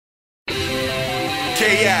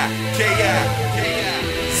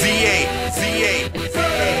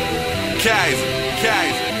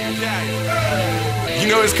You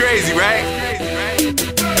know it's crazy, right?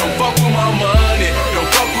 Don't fuck with my money, don't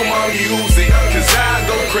fuck with my music, cause I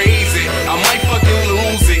go crazy, I might fucking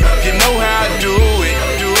lose it. You know how I do it,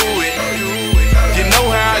 do it. You know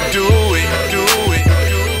how I do it, do it.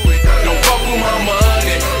 Don't fuck with my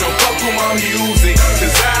money, don't fuck with my music,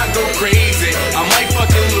 cause I go crazy, I might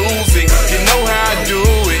fucking lose it. You know how I do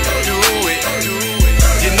it, do it.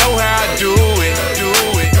 You know how I do it, do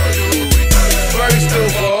it. First of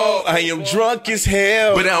all, I am drunk as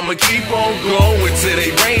hell, but I'ma keep on going till they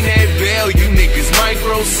ring that bell. You niggas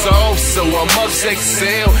Microsoft, so I'm up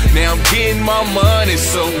Excel. Now I'm getting my money,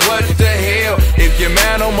 so what the hell? If you're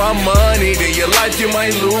mad on my money, then your life you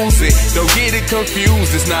might lose it. Don't get it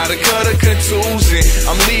confused, it's not a cut or contusion.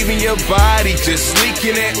 I'm leaving your body just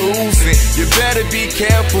leaking and oozing. You better be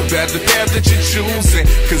careful about the path that you're choosing,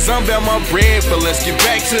 cause I'm about my bread, but let's get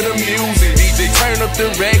back to the music. DJ, turn up the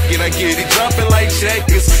record, I get it jumping like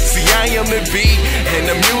checkers. See, I am the beat, and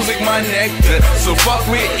the music my nectar, so fuck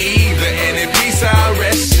with either, and in peace I'll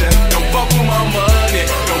rest ya. Don't fuck with my money,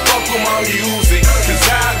 don't fuck with my music, cause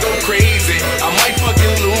I go crazy, I might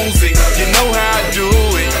fucking lose it. You know how I do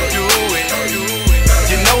it, do it.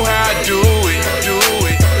 You know how I do it, do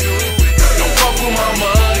it. Don't fuck with my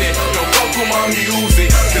money, don't fuck with my music,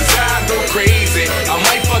 cause I go crazy, I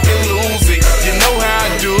might fucking lose it. You know how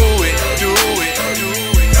I do it, do it.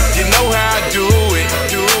 You know how I do it,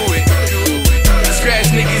 do it. I scratch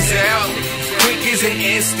niggas out quick as an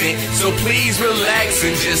instant, so please relax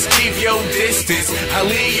and just keep your distance. I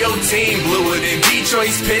lead your team bluer than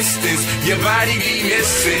Detroit's Pistons. Your body be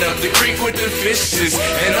missing up the creek with the fishes.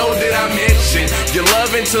 And oh, did I mention you're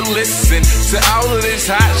loving to listen to all of this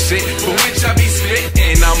hot shit for which I be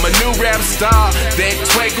spitting. I'm a new rap star that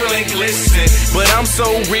twinkle and glisten, but I'm so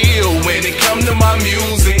real when it come to my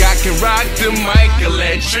music. I can rock the mic,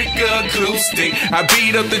 electric or acoustic. I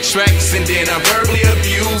beat up the tracks and then I verbally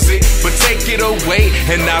abuse it, but take it away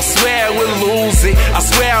and I swear I will lose it. I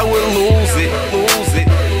swear I will lose it, lose it.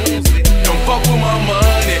 Don't fuck with my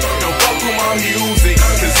money, don't fuck with my music,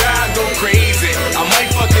 cause I go crazy, I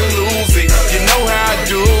might fucking lose it. You know how I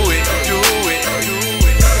do it, do it.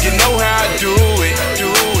 You know how I do it,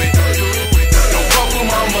 do it. Don't fuck with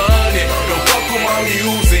my money, don't fuck with my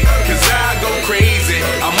music, cause I go crazy,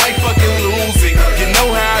 I might fucking lose it. You know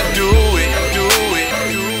how I do it, do it.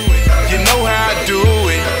 You know how I do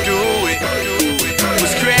it, do it.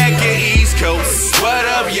 Was crackin' East Coast, what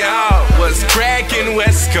up y'all? Was crackin'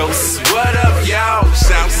 West Coast, what up y'all?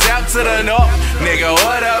 Shout out to the north, nigga,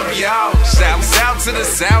 what up y'all? Shout out to the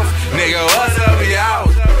south, nigga, what up y'all?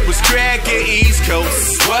 Was crackin' East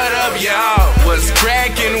Coast, what up y'all? Was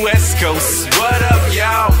crackin' West Coast, what up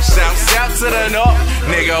y'all? Shout out to the north,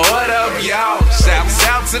 nigga, what up y'all? Shout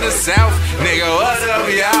out to the south, nigga, what up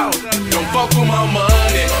y'all? Don't fuck with my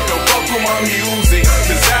money, don't fuck with my music,